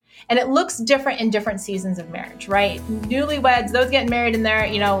And it looks different in different seasons of marriage, right? Newlyweds, those getting married in their,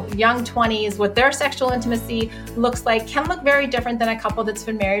 young 20s, what their sexual intimacy looks like can look very different than a couple that's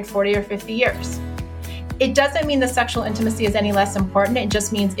been married 40 or 50 years. It doesn't mean the sexual intimacy is any less important. It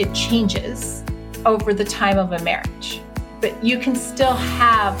just means it changes over the time of a marriage. But you can still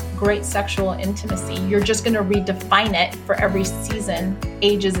have great sexual intimacy. You're just going to redefine it for every season,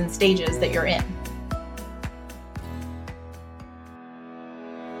 ages, and stages that you're in.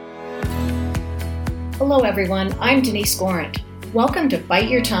 Hello, everyone. I'm Denise Gorant. Welcome to Bite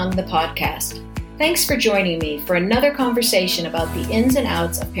Your Tongue, the podcast. Thanks for joining me for another conversation about the ins and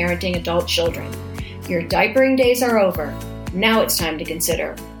outs of parenting adult children. Your diapering days are over. Now it's time to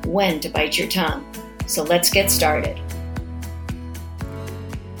consider when to bite your tongue. So let's get started.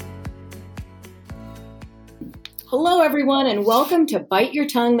 Hello, everyone, and welcome to Bite Your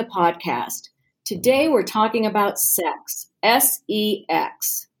Tongue, the podcast. Today, we're talking about sex.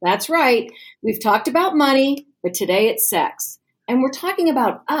 S-E-X. That's right. We've talked about money, but today it's sex. And we're talking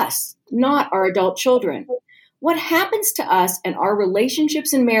about us, not our adult children. What happens to us and our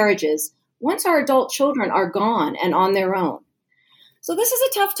relationships and marriages once our adult children are gone and on their own? So this is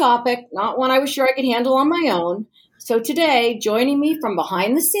a tough topic, not one I was sure I could handle on my own. So today, joining me from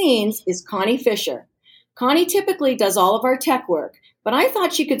behind the scenes is Connie Fisher. Connie typically does all of our tech work, but I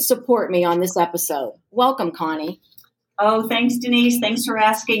thought she could support me on this episode. Welcome, Connie. Oh, thanks, Denise. Thanks for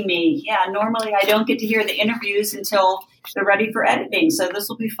asking me. Yeah, normally I don't get to hear the interviews until they're ready for editing, so this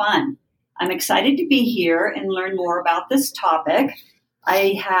will be fun. I'm excited to be here and learn more about this topic.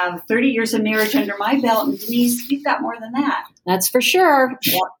 I have 30 years of marriage under my belt, and Denise, you've got more than that. That's for sure.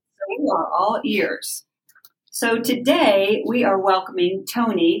 Yeah, so we are all ears. So today we are welcoming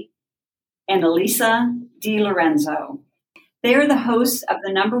Tony and Elisa DiLorenzo. They are the hosts of the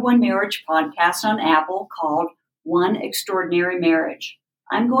 #1 marriage podcast on Apple called One Extraordinary Marriage.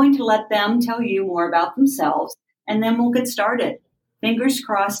 I'm going to let them tell you more about themselves, and then we'll get started. Fingers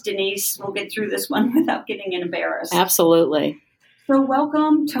crossed, Denise, we'll get through this one without getting embarrassed. Absolutely. So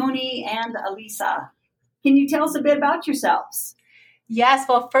welcome, Tony and Elisa. Can you tell us a bit about yourselves? Yes.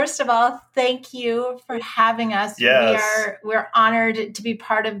 Well, first of all, thank you for having us. Yes. We're honored to be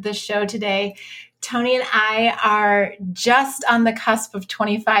part of the show today. Tony and I are just on the cusp of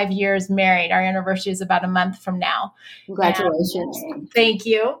 25 years married. Our anniversary is about a month from now. Congratulations. Thank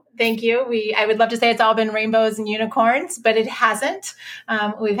you. Thank you. I would love to say it's all been rainbows and unicorns, but it hasn't.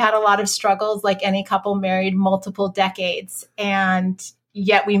 We've had a lot of struggles like any couple married multiple decades. And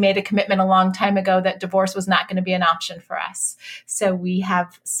yet we made a commitment a long time ago that divorce was not going to be an option for us. So we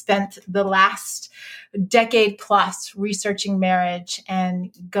have spent the last decade plus researching marriage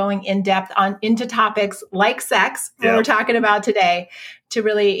and going in depth into topics like sex, what we're talking about today, to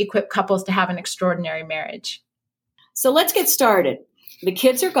really equip couples to have an extraordinary marriage. So let's get started. The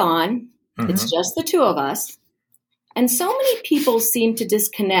kids are gone. Mm-hmm. It's just the two of us. And so many people seem to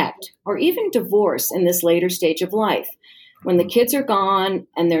disconnect or even divorce in this later stage of life, when the kids are gone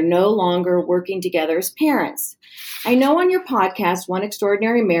and they're no longer working together as parents. I know on your podcast, One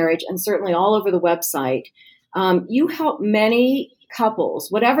Extraordinary Marriage, and certainly all over the website, you help many couples,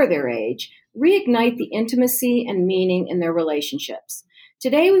 whatever their age, reignite the intimacy and meaning in their relationships.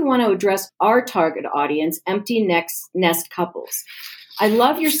 Today, we want to address our target audience, empty nest couples. I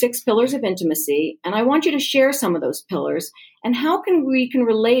love your 6 pillars of intimacy, and I want you to share some of those pillars and how we can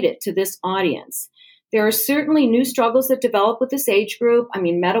relate it to this audience. There are certainly new struggles that develop with this age group. I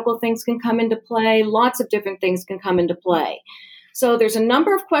mean, medical things can come into play. Lots of different things can come into play. So there's a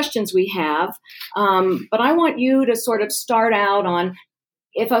number of questions we have, but I want you to sort of start out on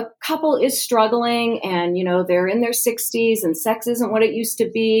if a couple is struggling and, they're in their 60s and sex isn't what it used to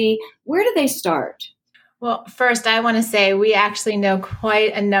be, where do they start? Well, first, I want to say we actually know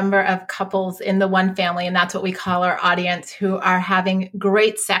quite a number of couples in the one family, and that's what we call our audience, who are having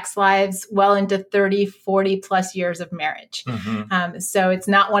great sex lives well into 30, 40 plus years of marriage. Mm-hmm. So it's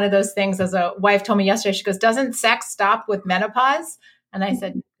not one of those things, as a wife told me yesterday, she goes, doesn't sex stop with menopause? And I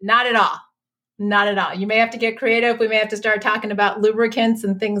said, not at all. Not at all. You may have to get creative. We may have to start talking about lubricants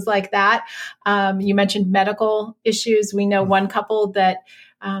and things like that. You mentioned medical issues. We know one couple that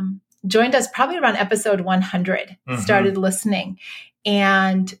joined us probably around episode 100, started listening.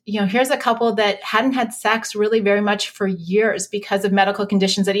 And, here's a couple that hadn't had sex really very much for years because of medical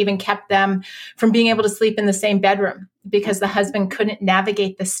conditions that even kept them from being able to sleep in the same bedroom because the husband couldn't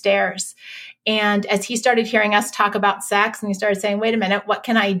navigate the stairs. And as he started hearing us talk about sex and he started saying, wait a minute, what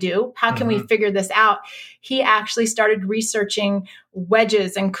can I do? How can we figure this out? He actually started researching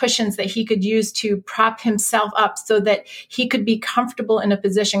wedges and cushions that he could use to prop himself up so that he could be comfortable in a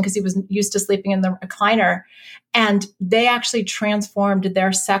position because he was used to sleeping in the recliner. And they actually transformed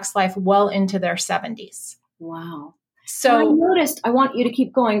their sex life well into their 70s. Wow. So I noticed, I want you to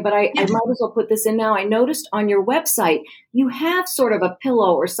keep going, but I might as well put this in now. I noticed on your website, you have sort of a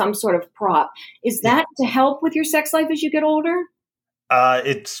pillow or some sort of prop. Is that to help with your sex life as you get older?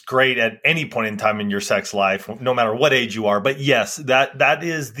 It's great at any point in time in your sex life, no matter what age you are. But yes, that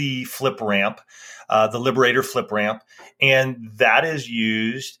is the flip ramp, the Liberator flip ramp. And that is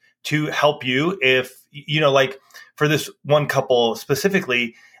used to help you if, like for this one couple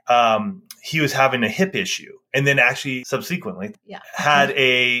specifically, he was having a hip issue and then actually subsequently had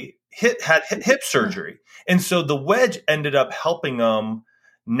hip surgery. And so the wedge ended up helping him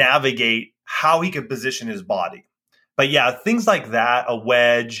navigate how he could position his body. But yeah, things like that, a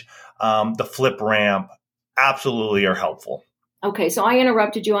wedge, the flip ramp, absolutely are helpful. Okay, so I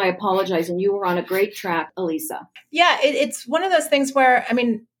interrupted you. I apologize. And you were on a great track, Elisa. Yeah, it's one of those things where,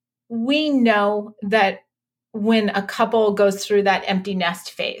 we know that when a couple goes through that empty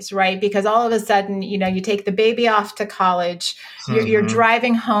nest phase, right? Because all of a sudden, you take the baby off to college, you're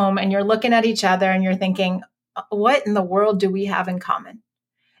driving home and you're looking at each other and you're thinking, what in the world do we have in common?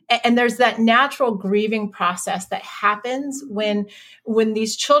 And there's that natural grieving process that happens when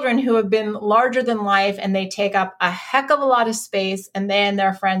these children who have been larger than life and they take up a heck of a lot of space and they and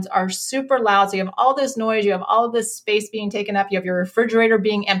their friends are super loud. So you have all this noise, you have all of this space being taken up, you have your refrigerator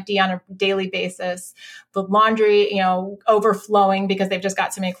being empty on a daily basis, the laundry, overflowing because they've just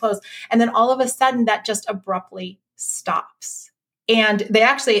got so many clothes. And then all of a sudden that just abruptly stops. And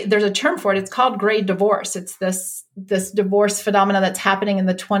there's a term for it. It's called gray divorce. It's this divorce phenomena that's happening in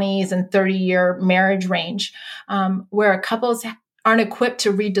the 20s and 30-year marriage range, where couples aren't equipped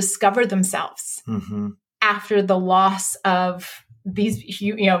to rediscover themselves after the loss of these,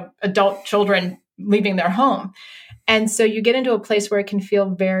 adult children leaving their home. And so you get into a place where it can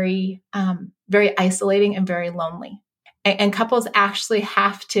feel very, very isolating and very lonely. And couples actually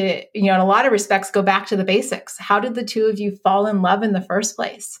have to, in a lot of respects, go back to the basics. How did the two of you fall in love in the first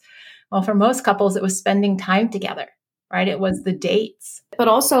place? Well, for most couples, it was spending time together, right? It was the dates. But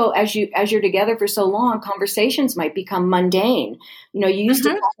also, as you're together for so long, conversations might become mundane. You used to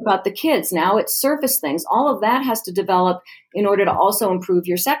talk about the kids. Now it's surface things. All of that has to develop in order to also improve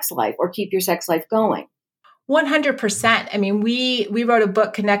your sex life or keep your sex life going. 100%. We wrote a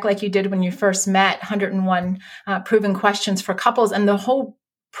book, Connect Like You Did When You First Met, 101 Proven Questions for Couples. And the whole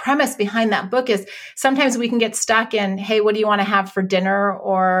premise behind that book is sometimes we can get stuck in, hey, what do you want to have for dinner?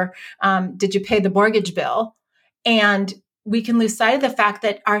 Or did you pay the mortgage bill? And we can lose sight of the fact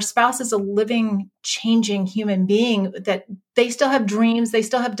that our spouse is a living, changing human being, that they still have dreams, they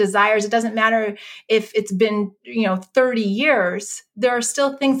still have desires. It doesn't matter if it's been, 30 years, there are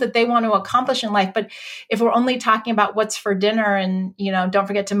still things that they want to accomplish in life. But if we're only talking about what's for dinner and, don't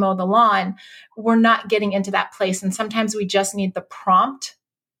forget to mow the lawn, we're not getting into that place. And sometimes we just need the prompt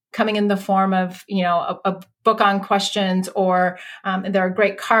coming in the form of, a book on questions, or there are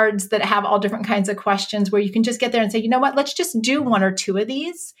great cards that have all different kinds of questions where you can just get there and say, you know what, let's just do one or two of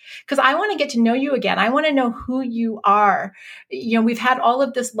these because I want to get to know you again. I want to know who you are. We've had all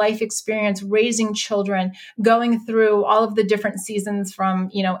of this life experience, raising children, going through all of the different seasons from,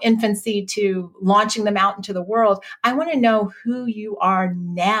 infancy to launching them out into the world. I want to know who you are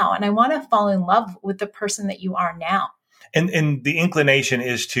now. And I want to fall in love with the person that you are now. And the inclination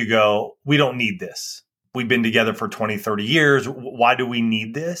is to go, we don't need this. We've been together for 20, 30 years. Why do we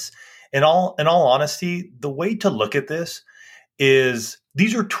need this? In all honesty, the way to look at this is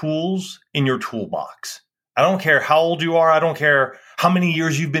these are tools in your toolbox. I don't care how old you are. I don't care how many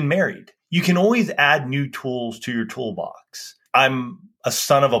years you've been married. You can always add new tools to your toolbox. I'm a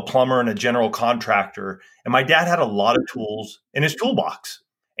son of a plumber and a general contractor, and my dad had a lot of tools in his toolbox.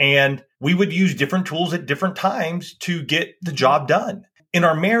 And we would use different tools at different times to get the job done. In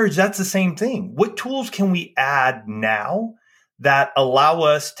our marriage, that's the same thing. What tools can we add now that allow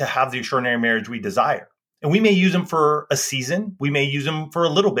us to have the extraordinary marriage we desire? And we may use them for a season. We may use them for a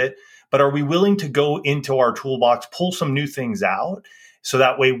little bit. But are we willing to go into our toolbox, pull some new things out, so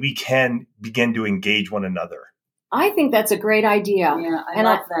that way we can begin to engage one another? I think that's a great idea. Yeah, I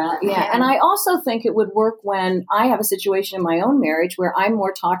love that. Yeah, and I also think it would work when I have a situation in my own marriage where I'm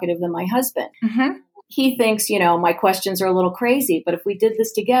more talkative than my husband. He thinks, my questions are a little crazy, but if we did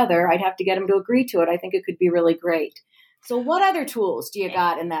this together, I'd have to get him to agree to it. I think it could be really great. So what other tools do you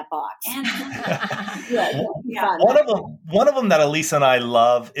got in that box? One of them that Elisa and I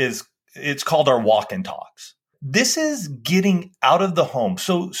love it's called our walk and talks. This is getting out of the home.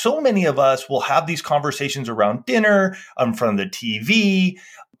 So many of us will have these conversations around dinner, in front of the TV,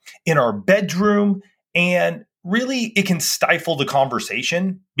 in our bedroom, and really it can stifle the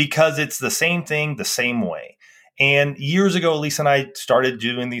conversation because it's the same thing the same way. And years ago, Elisa and I started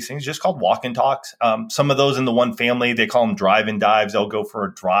doing these things just called walk and talks. Some of those in the one family, they call them drive and dives. They'll go for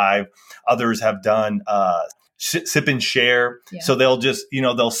a drive. Others have done sip and share. Yeah. So they'll just,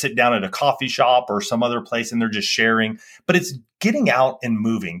 they'll sit down at a coffee shop or some other place and they're just sharing. But it's getting out and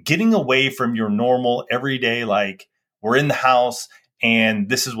moving, getting away from your normal everyday, like we're in the house and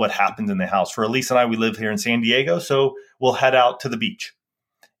this is what happens in the house. For Elisa and I, we live here in San Diego, so we'll head out to the beach.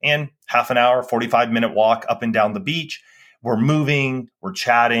 And half an hour, 45-minute walk up and down the beach. We're moving, we're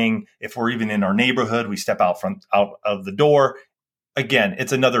chatting. If we're even in our neighborhood, we step out of the door. Again,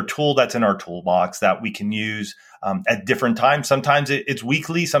 it's another tool that's in our toolbox that we can use at different times. Sometimes it's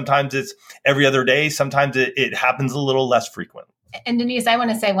weekly. Sometimes it's every other day. Sometimes it happens a little less frequent. And Denise, I want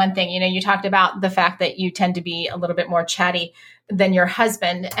to say one thing. You talked about the fact that you tend to be a little bit more chatty than your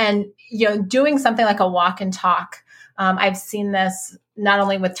husband. And, doing something like a walk and talk. I've seen this not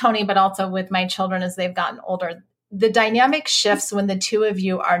only with Tony, but also with my children as they've gotten older. The dynamic shifts when the two of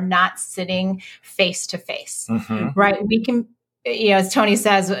you are not sitting face to face, right? We can, as Tony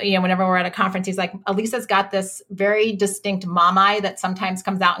says, whenever we're at a conference, he's like, Elisa's got this very distinct mom eye that sometimes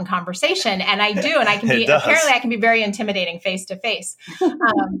comes out in conversation. And I do. And I can be very intimidating face to face.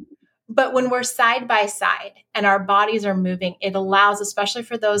 But when we're side by side and our bodies are moving, it allows, especially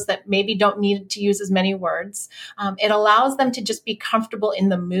for those that maybe don't need to use as many words, it allows them to just be comfortable in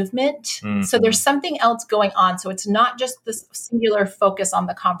the movement. Mm-hmm. So there's something else going on. So it's not just this singular focus on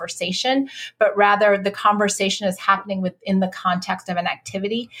the conversation, but rather the conversation is happening within the context of an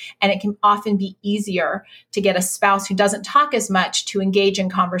activity. And it can often be easier to get a spouse who doesn't talk as much to engage in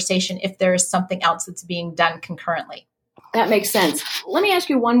conversation if there is something else that's being done concurrently. That makes sense. Let me ask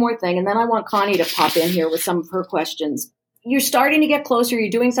you one more thing, and then I want Connie to pop in here with some of her questions. You're starting to get closer. You're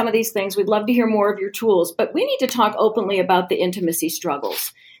doing some of these things. We'd love to hear more of your tools, but we need to talk openly about the intimacy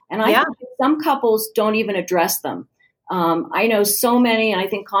struggles. And I think some couples don't even address them. I know so many, and I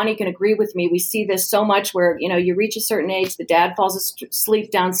think Connie can agree with me. We see this so much where, you reach a certain age, the dad falls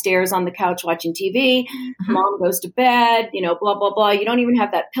asleep downstairs on the couch watching TV, mom goes to bed, blah, blah, blah. You don't even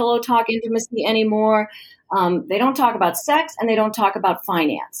have that pillow talk intimacy anymore. They don't talk about sex and they don't talk about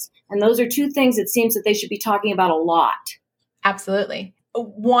finance. And those are two things it seems that they should be talking about a lot. Absolutely.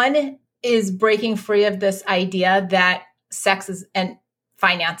 One is breaking free of this idea that sex and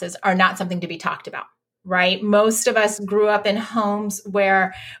finances are not something to be talked about, right? Most of us grew up in homes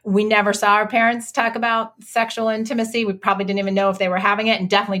where we never saw our parents talk about sexual intimacy. We probably didn't even know if they were having it and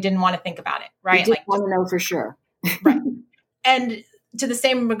definitely didn't want to think about it, right? We didn't want to know for sure. Right. And to the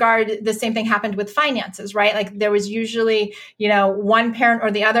same regard, the same thing happened with finances, right? Like there was usually, one parent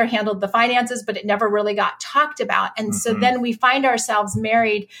or the other handled the finances, but it never really got talked about. And so then we find ourselves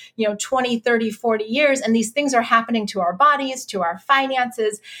married, 20, 30, 40 years, and these things are happening to our bodies, to our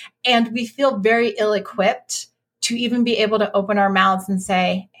finances, and we feel very ill-equipped to even be able to open our mouths and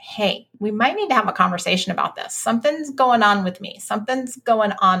say, hey, we might need to have a conversation about this. Something's going on with me. Something's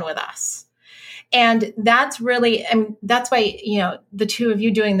going on with us. And that's really, that's why, the two of you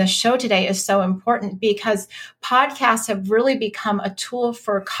doing this show today is so important, because podcasts have really become a tool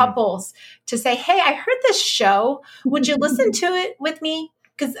for couples to say, hey, I heard this show. Would you listen to it with me?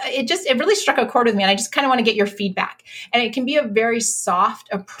 Because it really struck a chord with me. And I just kind of want to get your feedback. And it can be a very soft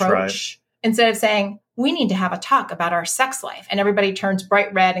approach instead of saying, we need to have a talk about our sex life. And everybody turns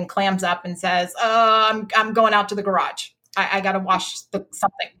bright red and clams up and says, oh, I'm going out to the garage. I got to wash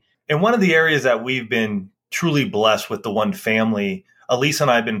something. And one of the areas that we've been truly blessed with the One Family, Elisa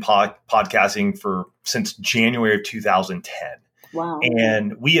and I have been podcasting since January of 2010. Wow.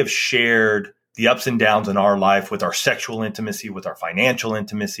 And we have shared the ups and downs in our life with our sexual intimacy, with our financial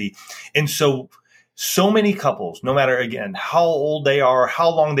intimacy. And so many couples, no matter, again, how old they are, how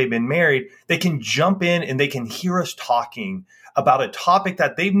long they've been married, they can jump in and they can hear us talking about a topic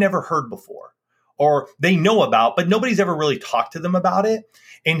that they've never heard before or they know about, but nobody's ever really talked to them about it.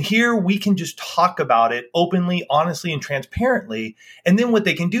 And here we can just talk about it openly, honestly, and transparently. And then what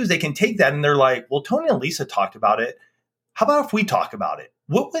they can do is they can take that and they're like, well, Tony and Lisa talked about it. How about if we talk about it?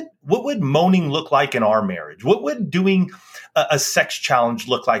 What would moaning look like in our marriage? What would doing a sex challenge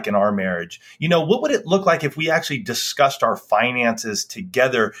look like in our marriage? What would it look like if we actually discussed our finances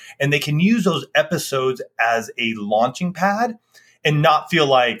together? And they can use those episodes as a launching pad and not feel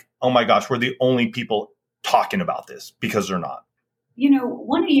like, oh my gosh, we're the only people talking about this because they're not.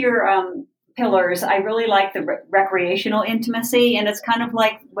 One of your pillars, I really like the recreational intimacy, and it's kind of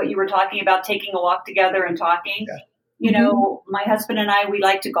like what you were talking about, taking a walk together and talking. Yeah. My husband and I, we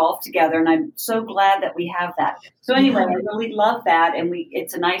like to golf together, and I'm so glad that we have that. So anyway, I really love that, and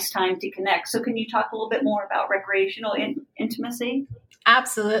it's a nice time to connect. So can you talk a little bit more about recreational intimacy?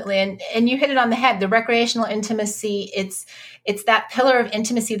 Absolutely. And you hit it on the head. The recreational intimacy, it's that pillar of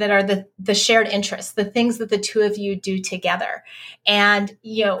intimacy that are the shared interests, the things that the two of you do together. And,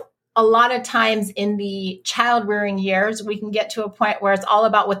 a lot of times in the child rearing years, we can get to a point where it's all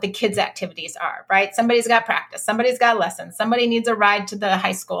about what the kids' activities are, right? Somebody's got practice, somebody's got lessons, somebody needs a ride to the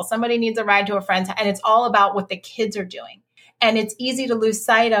high school, somebody needs a ride to a friend's, and it's all about what the kids are doing. And it's easy to lose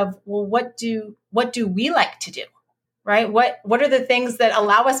sight of, well, what do we like to do? Right? What are the things that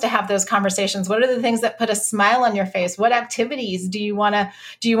allow us to have those conversations? What are the things that put a smile on your face? What activities do you want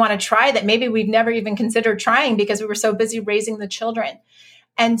to try that maybe we've never even considered trying because we were so busy raising the children?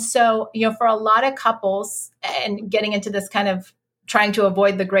 And so, for a lot of couples, and getting into this kind of trying to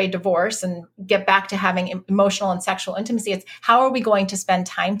avoid the gray divorce and get back to having emotional and sexual intimacy, it's how are we going to spend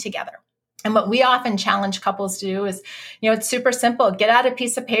time together? And what we often challenge couples to do is, it's super simple. Get out a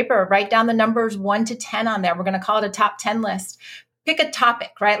piece of paper, write down the numbers 1 to 10 on there. We're going to call it a top 10 list. Pick a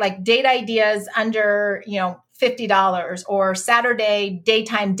topic, right? Like date ideas under, $50, or Saturday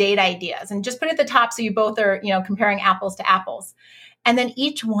daytime date ideas, and just put it at the top so you both are, comparing apples to apples. And then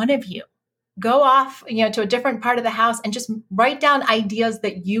each one of you go off, to a different part of the house and just write down ideas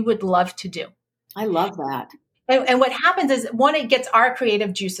that you would love to do. I love that. And what happens is, one, it gets our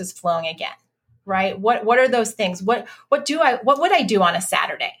creative juices flowing again, right? What are those things? What would I do on a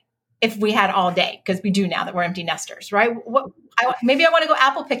Saturday if we had all day? Because we do now that we're empty nesters, right? Maybe I want to go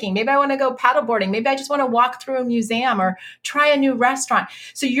apple picking. Maybe I want to go paddleboarding. Maybe I just want to walk through a museum or try a new restaurant.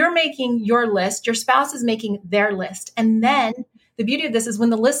 So you're making your list. Your spouse is making their list. And then the beauty of this is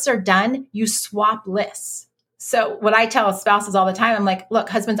when the lists are done, you swap lists. So what I tell spouses all the time, I'm like, look,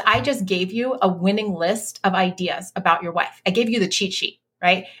 husbands, I just gave you a winning list of ideas about your wife. I gave you the cheat sheet,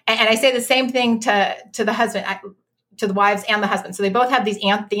 right? And I say the same thing to the husband, to the wives and the husband. So they both have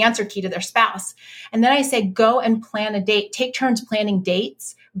the answer key to their spouse. And then I say, go and plan a date. Take turns planning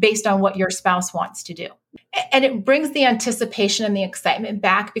dates based on what your spouse wants to do. And it brings the anticipation and the excitement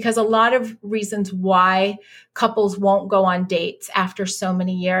back, because a lot of reasons why couples won't go on dates after so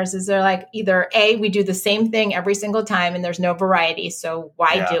many years is they're like, either A, we do the same thing every single time and there's no variety, so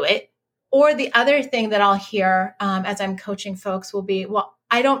why do it? Or the other thing that I'll hear as I'm coaching folks will be, well,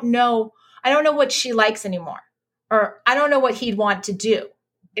 I don't know what she likes anymore, or I don't know what he'd want to do.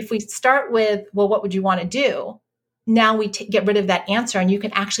 If we start with, well, what would you want to do? Now we get rid of that answer, and you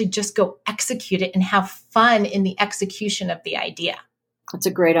can actually just go execute it and have fun in the execution of the idea. That's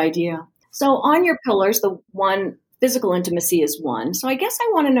a great idea. So on your pillars, the one, physical intimacy is one. So I guess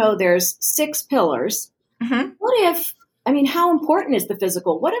I want to know, there's 6 pillars. Mm-hmm. How important is the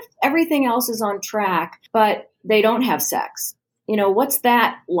physical? What if everything else is on track, but they don't have sex? What's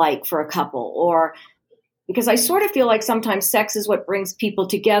that like for a couple? Or because I sort of feel like sometimes sex is what brings people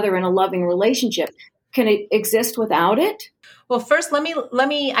together in a loving relationship. Can it exist without it? Well, first, let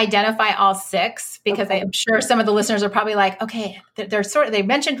me identify all 6, because okay. I'm sure some of the listeners are probably like, okay, they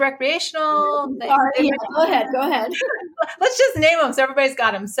mentioned recreational. Go ahead. Let's just name them so everybody's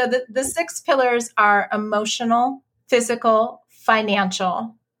got them. So the 6 pillars are emotional, physical,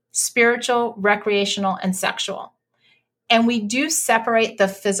 financial, spiritual, recreational, and sexual. And we do separate the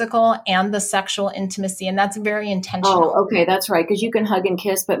physical and the sexual intimacy, and that's very intentional. Oh, okay, that's right, because you can hug and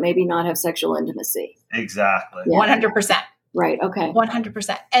kiss, but maybe not have sexual intimacy. Exactly. Yeah. 100%. Right, okay.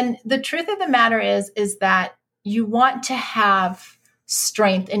 100%. And the truth of the matter is that you want to have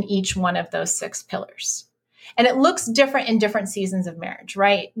strength in each one of those 6 pillars. And it looks different in different seasons of marriage,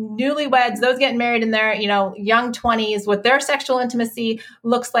 right? Newlyweds, those getting married in their, young 20s, what their sexual intimacy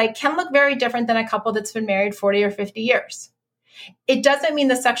looks like can look very different than a couple that's been married 40 or 50 years. It doesn't mean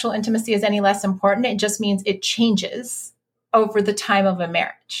the sexual intimacy is any less important. It just means it changes over the time of a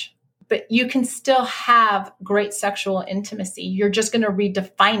marriage. But you can still have great sexual intimacy. You're just going to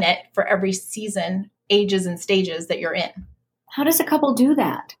redefine it for every season, ages, and stages that you're in. How does a couple do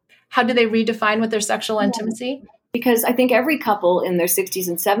that? How do they redefine with their sexual intimacy? Because I think every couple in their 60s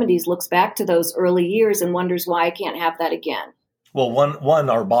and 70s looks back to those early years and wonders why I can't have that again. Well, one,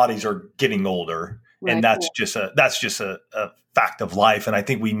 our bodies are getting older, right, and that's just a fact of life. And I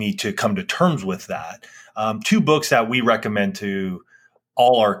think we need to come to terms with that. 2 books that we recommend to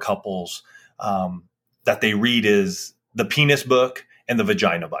all our couples that they read is The Penis Book and The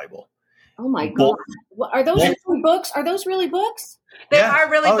Vagina Bible. Oh my God. Are those really books? Are those really books? They are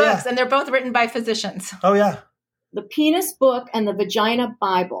really books, and they're both written by physicians. Oh, yeah. The Penis Book and the Vagina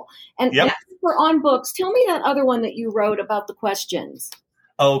Bible. And if we're on books, tell me that other one that you wrote about the questions.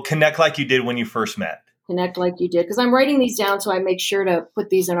 Oh, Connect Like You Did When You First Met. Connect Like You Did. Because I'm writing these down, so I make sure to put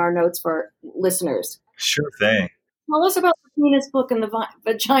these in our notes for listeners. Sure thing. Tell us about the Penis Book and the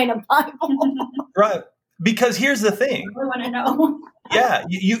Vagina Bible. Right. Because here's the thing. I want to know. Yeah.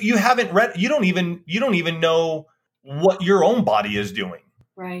 You haven't read, you don't even know what your own body is doing.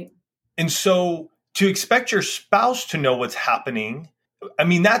 Right. And so to expect your spouse to know what's happening, I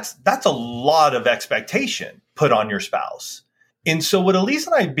mean, that's a lot of expectation put on your spouse. And so what Elise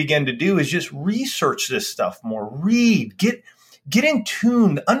and I began to do is just research this stuff more, read, get in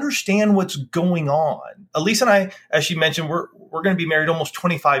tune, understand what's going on. Elise and I, as she mentioned, we're going to be married almost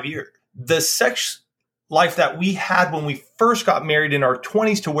 25 years. The sex life that we had when we first got married in our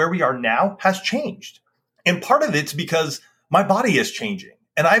 20s to where we are now has changed. And part of it's because my body is changing.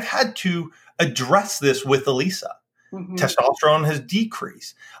 And I've had to address this with Elisa. Mm-hmm. Testosterone has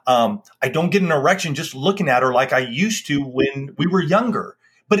decreased. I don't get an erection just looking at her like I used to when we were younger.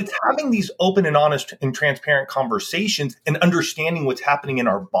 But it's having these open and honest and transparent conversations and understanding what's happening in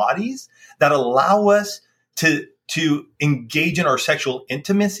our bodies that allow us to engage in our sexual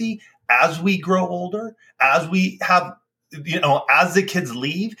intimacy as we grow older, as we have, as the kids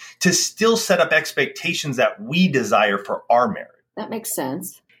leave, to still set up expectations that we desire for our marriage. That makes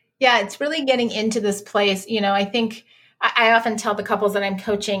sense. Yeah, it's really getting into this place. I think I often tell the couples that I'm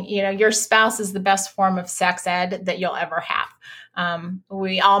coaching, your spouse is the best form of sex ed that you'll ever have.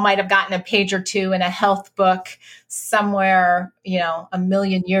 We all might have gotten a page or two in a health book somewhere, a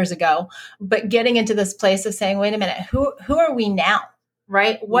million years ago, but getting into this place of saying, wait a minute, who are we now?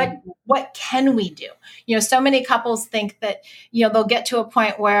 Right? What can we do? So many couples think that, they'll get to a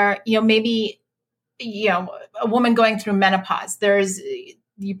point where, maybe, a woman going through menopause,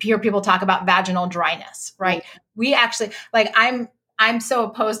 you hear people talk about vaginal dryness, right? We actually, I'm so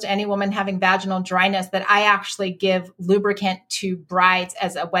opposed to any woman having vaginal dryness that I actually give lubricant to brides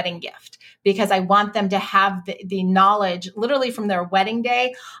as a wedding gift because I want them to have the knowledge literally from their wedding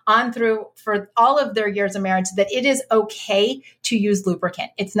day on through for all of their years of marriage that it is okay to use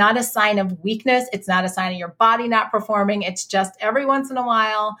lubricant. It's not a sign of weakness. It's not a sign of your body not performing. It's just every once in a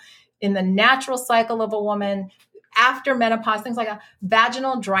while in the natural cycle of a woman, after menopause, things like that,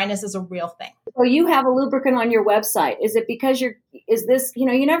 vaginal dryness is a real thing. So you have a lubricant on your website. Is it because you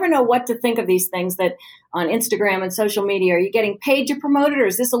never know what to think of these things that on Instagram and social media. Are you getting paid to promote it, or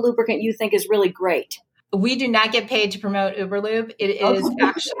is this a lubricant you think is really great? We do not get paid to promote Uberlube. It is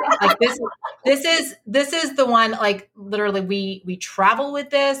actually this is the one, literally we travel with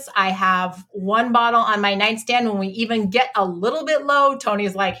this. I have one bottle on my nightstand. When we even get a little bit low,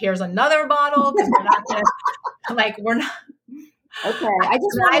 Tony's like, here's another bottle. Cause we're not. Okay. I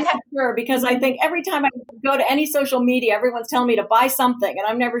just want to make sure because I think every time I go to any social media, everyone's telling me to buy something and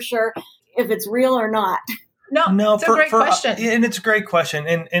I'm never sure if it's real or not. No, it's a great question. And it's a great question.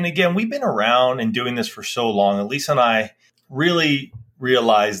 And again, we've been around and doing this for so long. Elisa and I really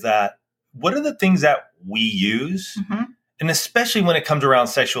realize that what are the things that we use? Mm-hmm. And especially when it comes around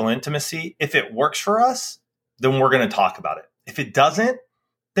sexual intimacy, if it works for us, then we're going to talk about it. If it doesn't,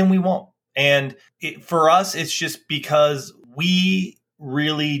 then we won't. And for us, it's just because we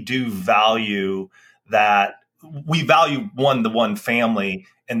really do value that. We value the one family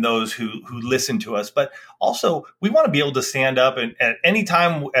and those who listen to us, but also we want to be able to stand up and at any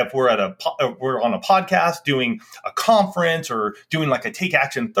time if we're we're on a podcast doing a conference or doing like a Take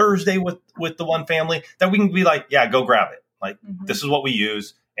Action Thursday with the one family that we can be like, yeah, go grab it. Like This is what we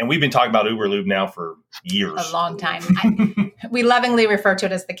use. And we've been talking about Uberlube now for years. A long time. We lovingly refer to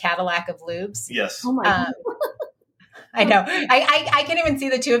it as the Cadillac of lubes. Yes. Oh my God. I know. I can't even see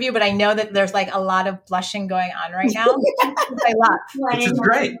the two of you, but I know that there's a lot of blushing going on right now. I love. Which is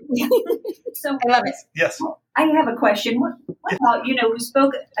great. So I love it. Yes. I have a question. What about, we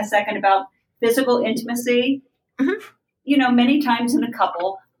spoke a second about physical intimacy. Mm-hmm. Many times in a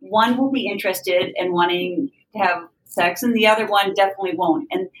couple, one will be interested in wanting to have sex and the other one definitely won't.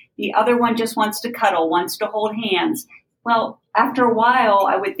 And the other one just wants to cuddle, wants to hold hands. Well, after a while,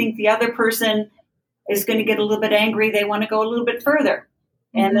 I would think the other person is going to get a little bit angry. They want to go a little bit further.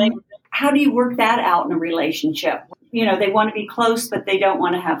 And then how do you work that out in a relationship? They want to be close, but they don't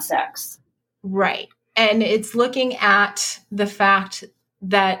want to have sex. Right. And it's looking at the fact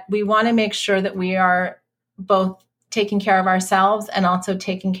that we want to make sure that we are both taking care of ourselves and also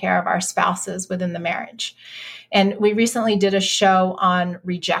taking care of our spouses within the marriage. And we recently did a show on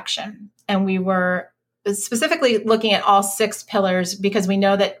rejection, and we were specifically looking at all 6 pillars, because we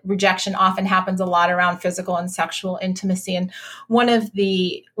know that rejection often happens a lot around physical and sexual intimacy. And one of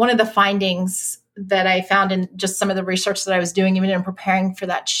the findings that I found in just some of the research that I was doing, even in preparing for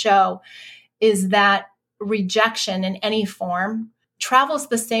that show, is that rejection in any form travels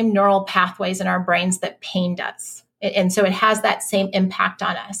the same neural pathways in our brains that pain does. And so it has that same impact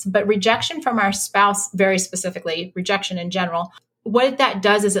on us. But rejection from our spouse, very specifically, rejection in general, what that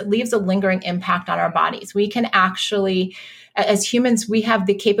does is it leaves a lingering impact on our bodies. We can actually, as humans, we have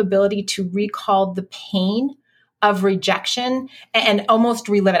the capability to recall the pain of rejection and almost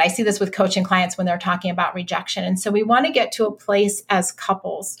relive it. I see this with coaching clients when they're talking about rejection. And so we want to get to a place as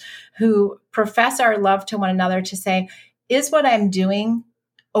couples who profess our love to one another to say, is what I'm doing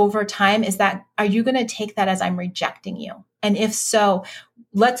over time, are you going to take that as I'm rejecting you? And if so,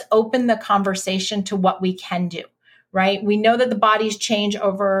 let's open the conversation to what we can do, right? We know that the bodies change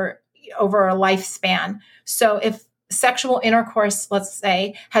over a lifespan. So if sexual intercourse, let's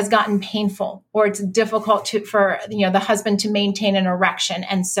say, has gotten painful, or it's difficult for the husband to maintain an erection,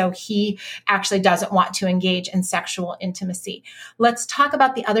 and so he actually doesn't want to engage in sexual intimacy, let's talk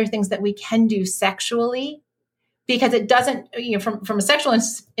about the other things that we can do sexually. Because it doesn't, from a sexual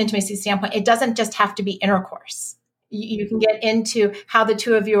intimacy standpoint, it doesn't just have to be intercourse. You can get into how the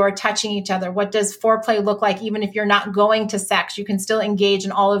two of you are touching each other. What does foreplay look like? Even if you're not going to sex, you can still engage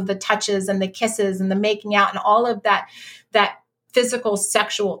in all of the touches and the kisses and the making out and all of that physical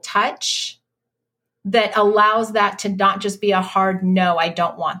sexual touch that allows that to not just be a hard, no, I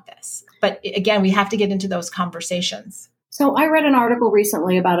don't want this. But again, we have to get into those conversations. So I read an article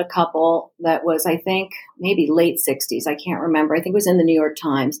recently about a couple that was, I think, maybe late 60s. I can't remember. I think it was in the New York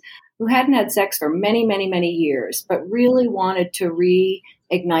Times, who hadn't had sex for many, many, many years, but really wanted to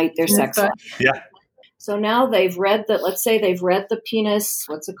reignite their sex life. Yeah. So now they've read the penis,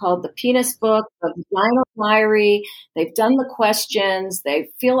 what's it called? The penis book, the vaginal diary. They've done the questions.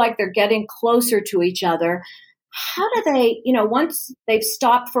 They feel like they're getting closer to each other. How do they, once they've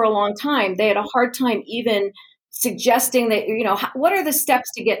stopped for a long time, they had a hard time even suggesting that, what are the steps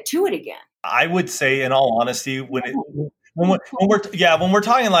to get to it again? I would say, in all honesty, when we're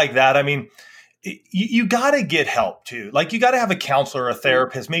talking like that, I mean, you got to get help too. Like, you got to have a counselor, a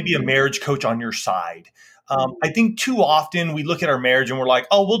therapist, maybe a marriage coach on your side. I think too often we look at our marriage and we're like,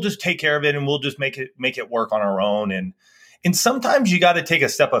 oh, we'll just take care of it and we'll just make it work on our own. And sometimes you got to take a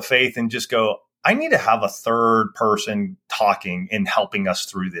step of faith and just go, I need to have a third person talking and helping us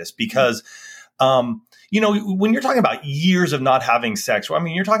through this, because when you're talking about years of not having sex, I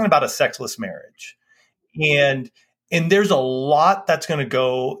mean, you're talking about a sexless marriage, and there's a lot that's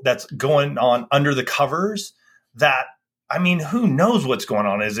going on under the covers that, I mean, who knows what's going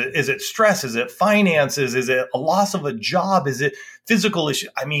on? Is it stress? Is it finances? Is it a loss of a job? Is it physical issue?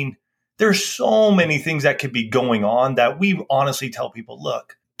 I mean, there's so many things that could be going on that we honestly tell people,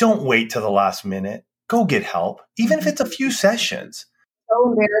 look, don't wait till the last minute. Go get help, even if it's a few sessions. So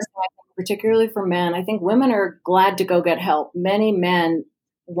embarrassing, particularly for men. I think women are glad to go get help. Many men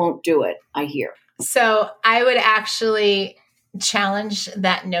won't do it, I hear. So I would actually challenge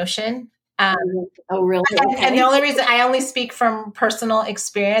that notion. Oh, really? Okay. And the only reason I only speak from personal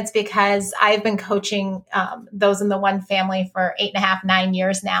experience, because I've been coaching those in the one family for 8.5, 9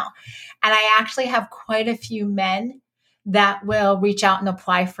 years now. And I actually have quite a few men that will reach out and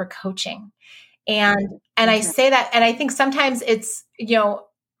apply for coaching. And I say that, and I think sometimes it's,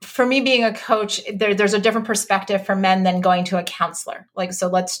 for me being a coach, there's a different perspective for men than going to a counselor.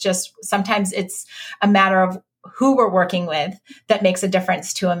 Sometimes it's a matter of who we're working with that makes a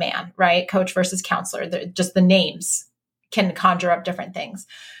difference to a man, right? Coach versus counselor, just the names can conjure up different things.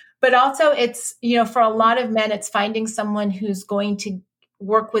 But also it's, for a lot of men, it's finding someone who's going to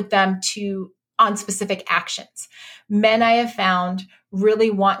work with them on specific actions. Men, I have found,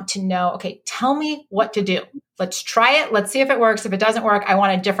 really want to know, okay, tell me what to do. Let's try it. Let's see if it works. If it doesn't work, I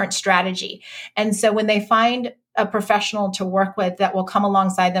want a different strategy. And so when they find a professional to work with that will come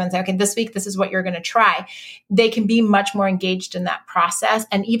alongside them and say, okay, this week, this is what you're going to try, they can be much more engaged in that process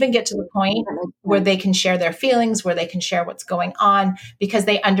and even get to the point where they can share their feelings, where they can share what's going on, because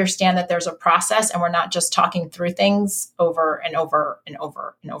they understand that there's a process and we're not just talking through things over and over and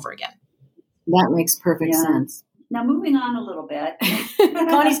over and over again. That makes perfect sense. Now, moving on a little bit.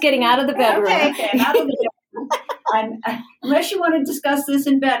 Connie's getting out of the bedroom. Okay, I'm out of the bedroom. Unless you want to discuss this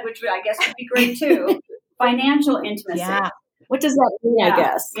in bed, which I guess would be great too. Financial intimacy. Yeah. What does that mean, I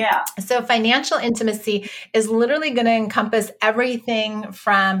guess? Yeah. So financial intimacy is literally going to encompass everything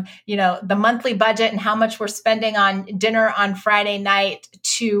from, the monthly budget and how much we're spending on dinner on Friday night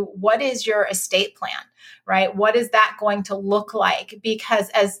to what is your estate plan, right? What is that going to look like? Because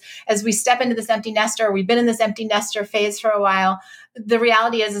as we step into this empty nester, we've been in this empty nester phase for a while, the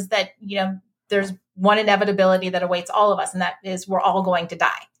reality is that, there's one inevitability that awaits all of us, and that is we're all going to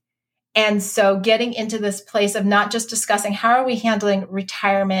die. And so getting into this place of not just discussing how are we handling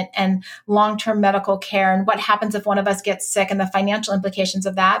retirement and long-term medical care and what happens if one of us gets sick and the financial implications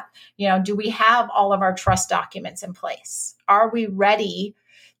of that, do we have all of our trust documents in place? Are we ready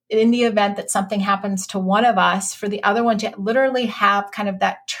in the event that something happens to one of us for the other one to literally have kind of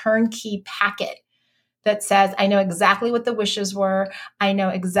that turnkey packet that says, I know exactly what the wishes were. I know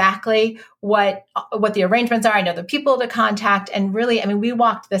exactly what the arrangements are. I know the people to contact. And really, we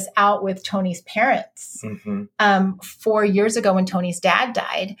walked this out with Tony's parents 4 years ago when Tony's dad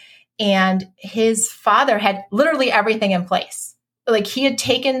died. And his father had literally everything in place. Like he had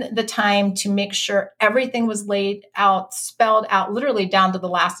taken the time to make sure everything was laid out, spelled out, literally down to the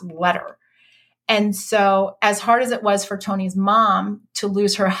last letter. And so as hard as it was for Tony's mom to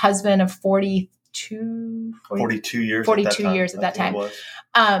lose her husband of 42 years at that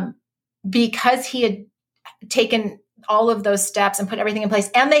time. Because he had taken all of those steps and put everything in place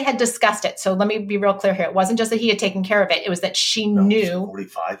and they had discussed it. So let me be real clear here. It wasn't just that he had taken care of it. It was that she knew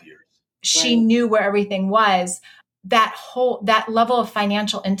 45 years. She knew where everything was. That level of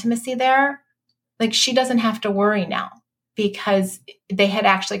financial intimacy there, like she doesn't have to worry now because they had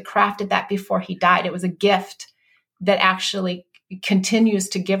actually crafted that before he died. It was a gift that actually continues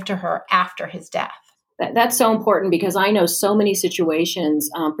to give to her after his death. That's so important because I know so many situations,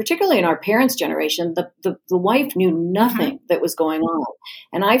 particularly in our parents' generation, the wife knew nothing that was going on.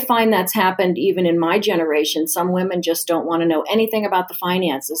 And I find that's happened even in my generation. Some women just don't want to know anything about the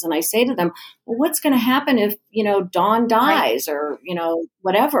finances. And I say to them, well, what's going to happen if, Dawn dies or,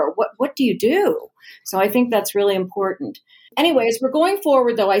 whatever? What do you do? So I think that's really important. Anyways, we're going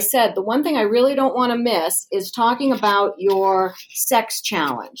forward, though. I said the one thing I really don't want to miss is talking about your sex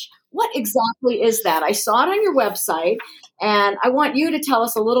challenge. What exactly is that? I saw it on your website, and I want you to tell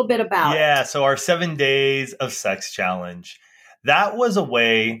us a little bit about it. Yeah, so our 7 days of sex challenge, that was a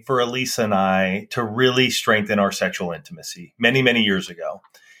way for Elisa and I to really strengthen our sexual intimacy many, many years ago.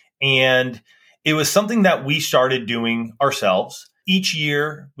 And it was something that we started doing ourselves. Each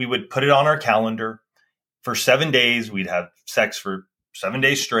year, we would put it on our calendar. For 7 days, we'd have sex for 7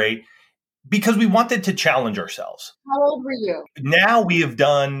 days straight because we wanted to challenge ourselves. How old were you? Now we have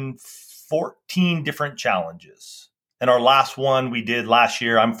done 14 different challenges. And our last one we did last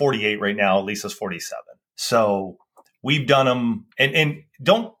year, I'm 48 right now, Lisa's 47. So we've done them and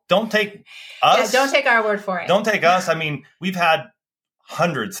don't take us. Yeah, don't take our word for it. Don't take us. We've had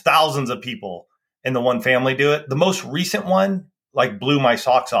hundreds, thousands of people in the one family do it. The most recent one blew my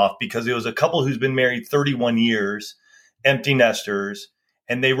socks off because it was a couple who's been married 31 years, empty nesters.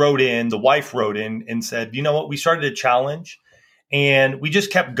 And the wife wrote in and said, you know what? We started a challenge and we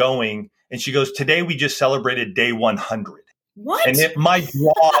just kept going. And she goes, today we just celebrated day 100. What? And my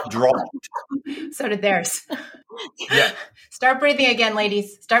jaw dropped. So did theirs. Yeah. Start breathing again,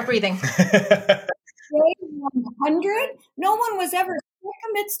 ladies. Start breathing. Day 100? No one was ever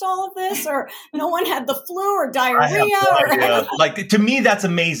sick amidst all of this, or no one had the flu or diarrhea. To me, that's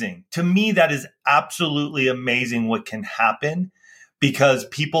amazing. To me, that is absolutely amazing what can happen because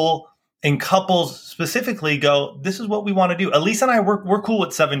people in couples specifically go, this is what we want to do. Elisa and I, we're cool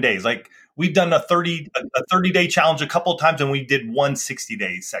with 7 days. We've done a 30-day challenge a couple of times and we did one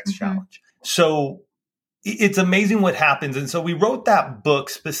 60-day sex challenge. So it's amazing what happens. And so we wrote that book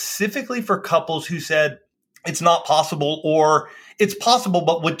specifically for couples who said, it's not possible or it's possible,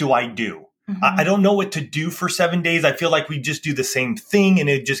 but what do I do? I don't know what to do for 7 days. I feel like we just do the same thing and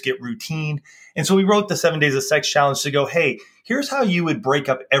it just get routine. And so we wrote the 7 days of sex challenge to go, hey, here's how you would break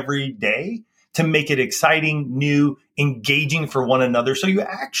up every day to make it exciting, new, engaging for one another. So you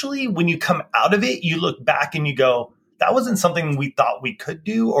actually, when you come out of it, you look back and you go, that wasn't something we thought we could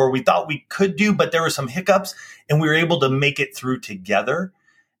do or we thought we could do, but there were some hiccups and we were able to make it through together.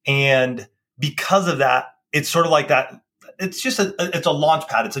 And because of that, it's sort of like that. It's just it's a launch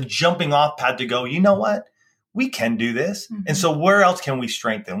pad. It's a jumping off pad to go, you know what? We can do this. And so where else can we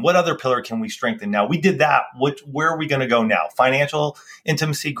strengthen? What other pillar can we strengthen now? We did that. Where are we going to go now? Financial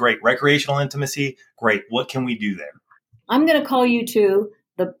intimacy, great. Recreational intimacy, great. What can we do there? I'm going to call you two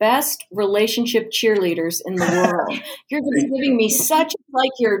the best relationship cheerleaders in the world. You're just giving me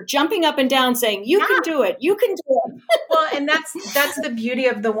you're jumping up and down saying, you can do it. You can do it. Well, and that's the beauty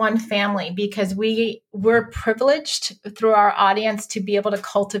of the one family, because we're privileged through our audience to be able to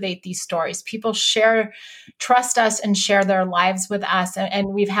cultivate these stories. People trust us and share their lives with us. And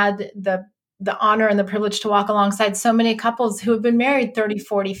we've had the honor and the privilege to walk alongside so many couples who have been married 30,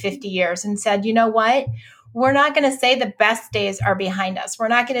 40, 50 years and said, you know what? We're not going to say the best days are behind us. We're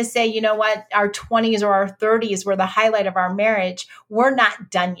not going to say, you know what, our 20s or our 30s were the highlight of our marriage. We're not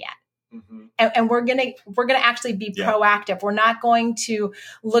done yet. Mm-hmm. And we're gonna actually be proactive. We're not going to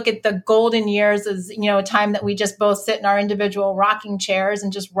look at the golden years as, you know, a time that we just both sit in our individual rocking chairs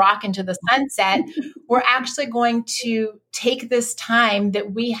and just rock into the sunset. We're actually going to take this time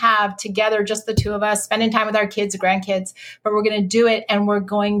that we have together, just the two of us, spending time with our kids, grandkids, but we're going to do it, and we're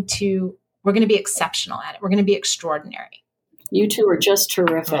going to be exceptional at it. We're going to be extraordinary. You two are just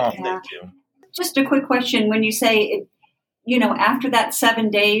terrific. Oh, thank you. Just a quick question. When you say it, you know, after that 7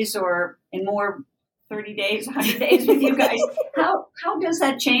 days or in more 30 days, 100 days with you guys, how does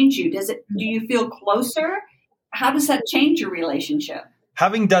that change you? Do you feel closer? How does that change your relationship?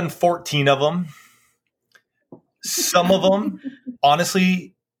 Having done 14 of them, some of them,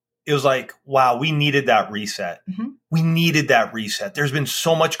 honestly, it was like, wow, we needed that reset. Mm-hmm. We needed that reset. There's been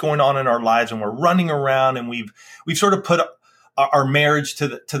so much going on in our lives, and we're running around, and we've sort of put our marriage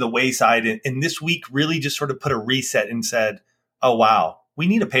to the wayside. And this week really just sort of put a reset and said, oh, wow, we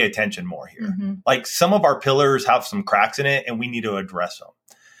need to pay attention more here. Mm-hmm. Like, some of our pillars have some cracks in it, and we need to address them.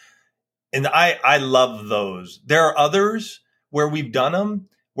 And I love those. There are others where we've done them,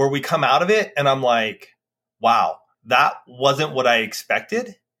 where we come out of it, and I'm like, wow, that wasn't what I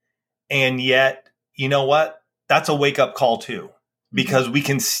expected. And yet, you know what? That's a wake-up call too, because we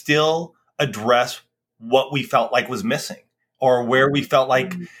can still address what we felt like was missing, or where we felt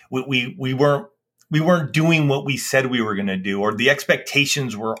like we weren't doing what we said we were going to do, or the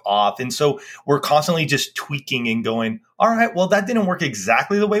expectations were off. And so we're constantly just tweaking and going, all right, well, that didn't work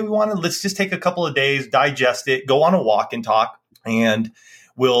exactly the way we wanted. Let's just take a couple of days, digest it, go on a walk and talk, and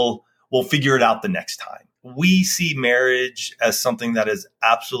we'll figure it out the next time. We see marriage as something that is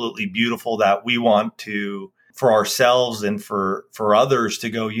absolutely beautiful, that we want to, for ourselves and for others, to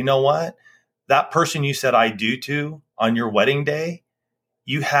go, you know what? That person you said I do to on your wedding day,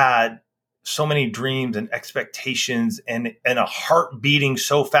 you had so many dreams and expectations and a heart beating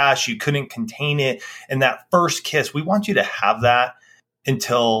so fast you couldn't contain it. And that first kiss, we want you to have that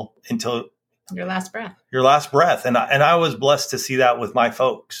until your last breath. Your last breath. And I was blessed to see that with my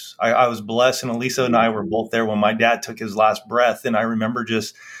folks. I was blessed, and Elisa and I were both there when my dad took his last breath. And I remember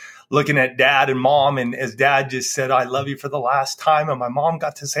just looking at Dad and Mom, and as Dad just said, I love you for the last time, and my mom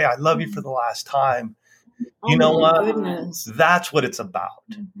got to say, I love you for the last time. You know what? Goodness. That's what it's about.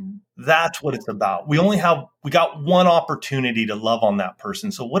 Mm-hmm. That's what it's about. We got one opportunity to love on that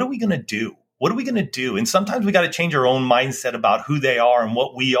person. So what are we going to do? What are we going to do? And sometimes we got to change our own mindset about who they are and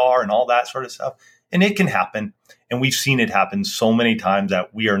what we are and all that sort of stuff. And it can happen. And we've seen it happen so many times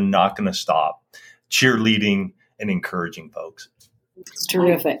that we are not going to stop cheerleading and encouraging folks. It's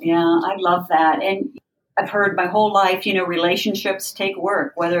terrific. Yeah, I love that. And I've heard my whole life, you know, relationships take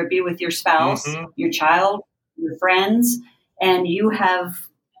work, whether it be with your spouse, your child, your friends, and you have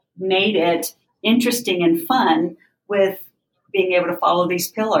made it interesting and fun with being able to follow these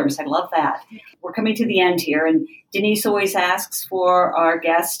pillars. I love that. We're coming to the end here, and Denise always asks for our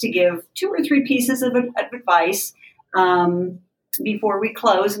guests to give 2 or 3 pieces of advice before we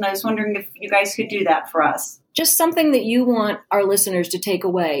close. And I was wondering if you guys could do that for us. Just something that you want our listeners to take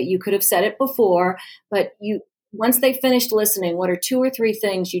away. You could have said it before, but once they finished listening, what are 2 or 3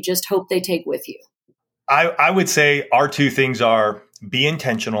 things you just hope they take with you? I would say our 2 things are: be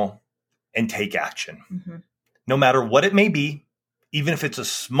intentional and take action. Mm-hmm. No matter what it may be, even if it's a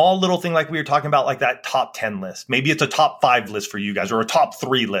small little thing like we were talking about, like that top 10 list. Maybe it's a top 5 list for you guys, or a top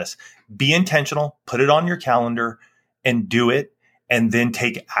 3 list. Be intentional, put it on your calendar, and do it, and then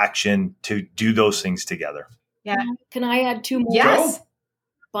take action to do those things together. Yeah. Can I add 2 more? Yes.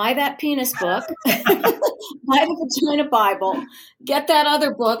 Buy that penis book. Buy the Vagina Bible. Get that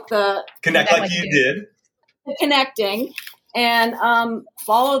other book, the Connect Like You Did. The Connecting, and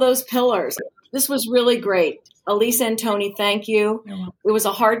follow those pillars. This was really great. Elisa and Tony, thank you. It was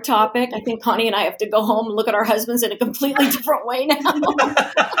a hard topic. I think Connie and I have to go home and look at our husbands in a completely different way now.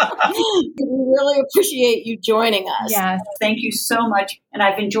 We really appreciate you joining us. Yes. Thank you so much. And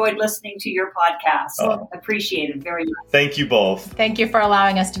I've enjoyed listening to your podcast. Appreciate it very much. Thank you both. Thank you for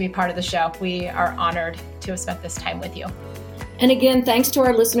allowing us to be part of the show. We are honored to have spent this time with you. And again, thanks to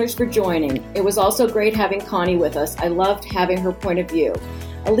our listeners for joining. It was also great having Connie with us. I loved having her point of view.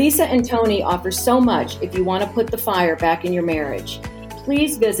 Elisa and Tony offer so much if you want to put the fire back in your marriage.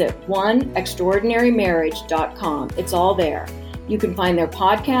 please visit oneextraordinarymarriage.com. It's all there. You can find their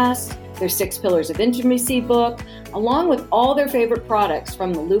podcasts, their 6 Pillars of Intimacy book, along with all their favorite products,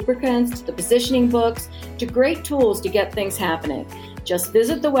 from the lubricants to the positioning books to great tools to get things happening. Just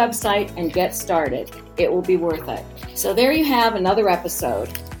visit the website and get started. It will be worth it. So there you have another episode.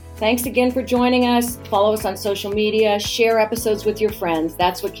 Thanks again for joining us. Follow us on social media, share episodes with your friends.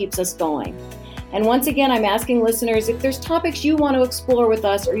 That's what keeps us going. And once again, I'm asking listeners, if there's topics you want to explore with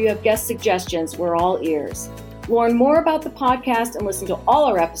us or you have guest suggestions, we're all ears. Learn more about the podcast and listen to all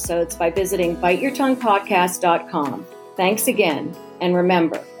our episodes by visiting biteyourtonguepodcast.com. Thanks again. And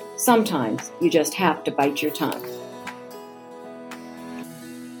remember, sometimes you just have to bite your tongue.